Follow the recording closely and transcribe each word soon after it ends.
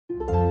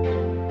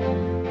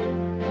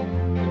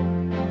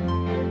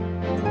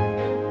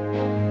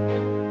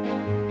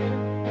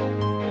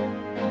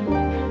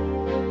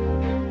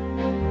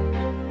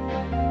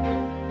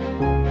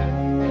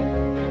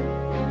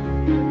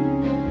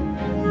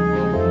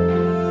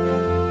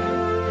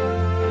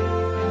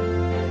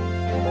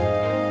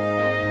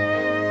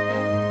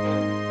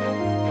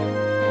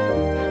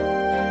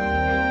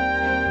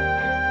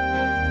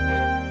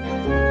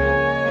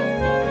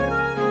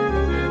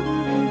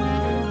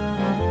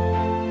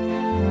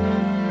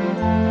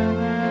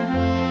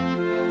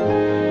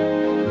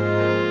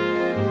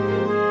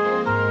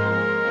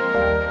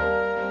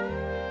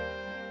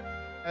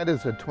That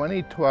is a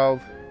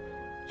 2012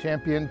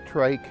 Champion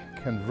Trike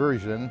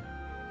Conversion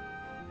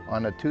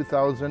on a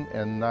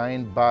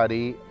 2009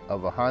 body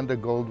of a Honda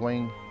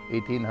Goldwing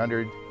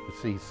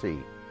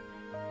 1800cc.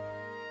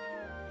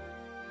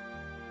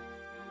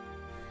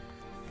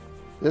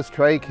 This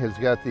trike has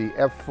got the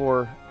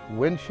F4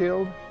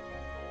 windshield.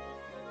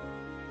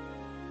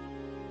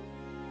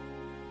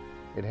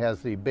 It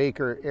has the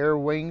Baker air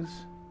wings,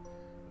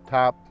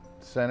 top,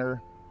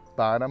 center,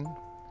 bottom.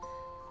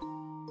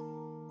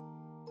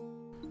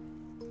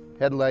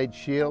 Headlight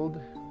shield,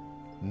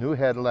 new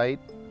headlight.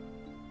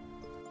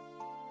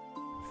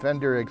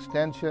 Fender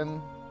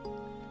extension.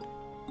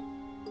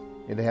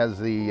 It has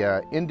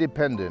the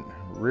independent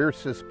rear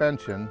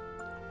suspension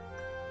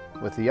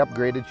with the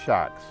upgraded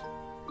shocks.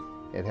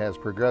 It has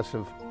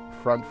progressive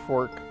front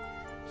fork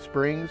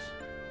springs.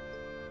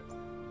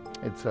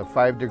 It's a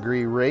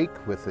 5-degree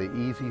rake with the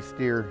easy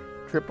steer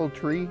triple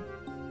tree.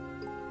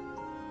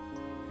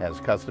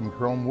 Has custom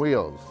chrome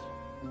wheels,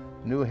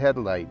 new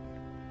headlight,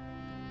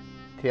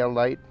 tail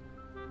light,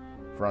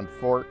 front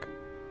fork,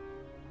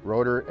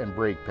 rotor and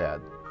brake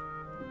pad.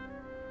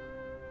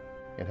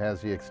 It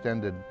has the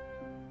extended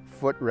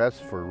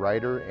footrest for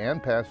rider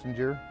and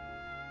passenger.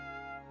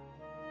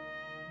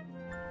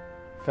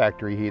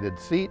 Factory heated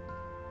seat,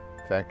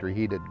 factory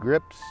heated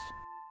grips.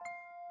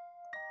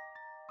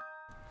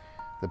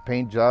 The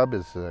paint job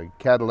is a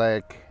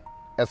Cadillac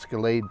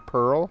Escalade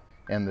Pearl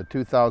and the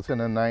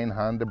 2009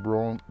 Honda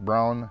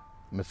Brown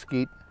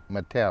Mesquite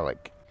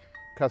Metallic.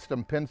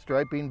 Custom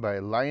pinstriping by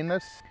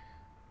Lynus.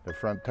 The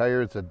front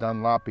tire is a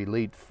Dunlop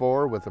Elite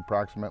 4 with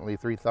approximately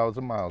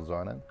 3,000 miles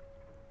on it.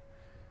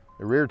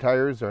 The rear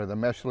tires are the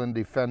Michelin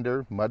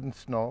Defender Mud and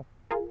Snow,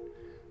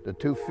 the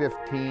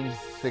 215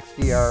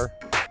 60R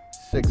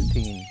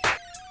 16.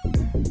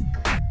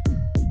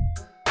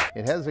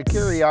 It has a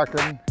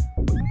Kuryakyn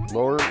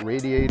lower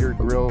radiator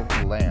grille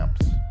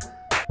lamps.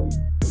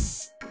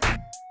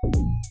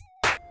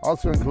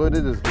 Also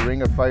included is the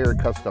Ring of Fire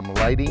custom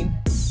lighting.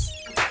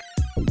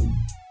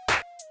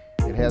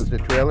 It has the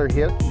trailer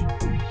hitch,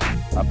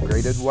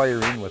 upgraded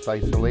wiring with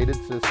isolated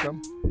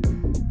system,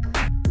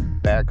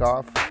 back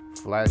off,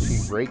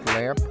 flashing brake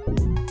lamp,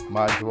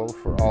 module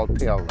for all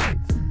tail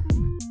lights.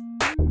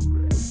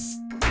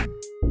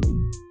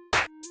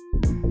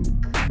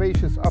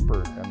 Spacious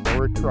upper and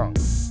lower trunk.